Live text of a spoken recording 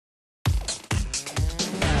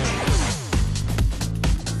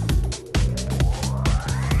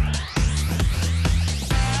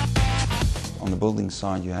building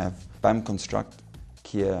side you have BAM Construct,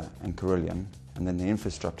 Kia and Carillion, and then the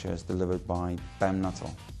infrastructure is delivered by BAM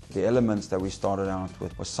Nuttall. The elements that we started out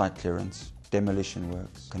with was site clearance, demolition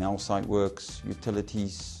works, canal site works,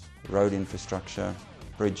 utilities, road infrastructure,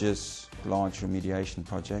 bridges, large remediation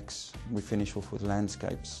projects. We finish off with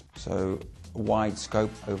landscapes, so a wide scope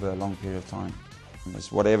over a long period of time. And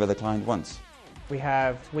it's whatever the client wants. We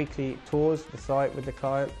have weekly tours of the site with the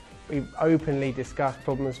client. We openly discuss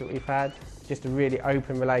problems that we've had, just a really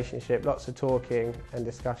open relationship, lots of talking and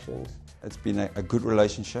discussions. It's been a good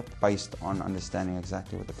relationship based on understanding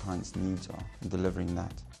exactly what the client's needs are and delivering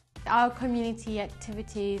that. Our community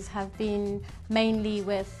activities have been mainly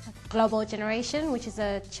with Global Generation, which is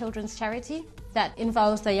a children's charity that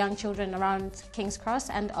involves the young children around King's Cross,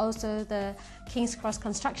 and also the King's Cross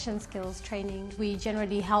construction skills training. We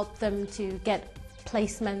generally help them to get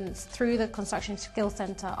placements through the Construction Skills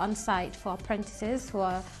Centre on site for apprentices who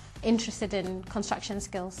are interested in construction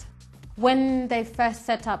skills. When they first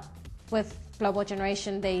set up with Global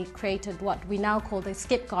Generation, they created what we now call the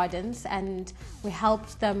Skip Gardens, and we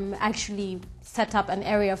helped them actually set up an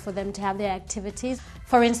area for them to have their activities.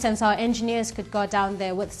 For instance, our engineers could go down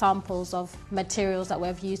there with samples of materials that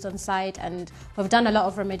we've used on site, and we've done a lot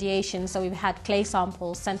of remediation, so we've had clay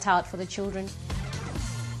samples sent out for the children.